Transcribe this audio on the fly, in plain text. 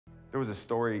There was a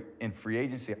story in free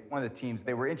agency. One of the teams,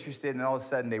 they were interested, and all of a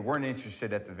sudden, they weren't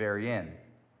interested at the very end.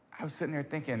 I was sitting there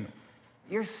thinking,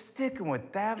 you're sticking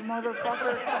with that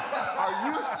motherfucker? Are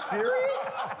you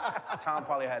serious? Tom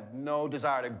probably had no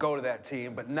desire to go to that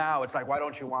team, but now it's like, why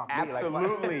don't you want me?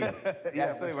 Absolutely. Yeah,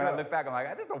 Absolutely. When I look back, I'm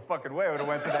like, there's no fucking way I would have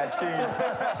went to that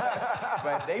team.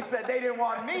 But they said they didn't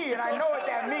want me, and I know what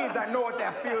that means. I know what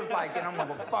that feels like, and I'm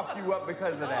gonna fuck you up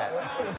because of that.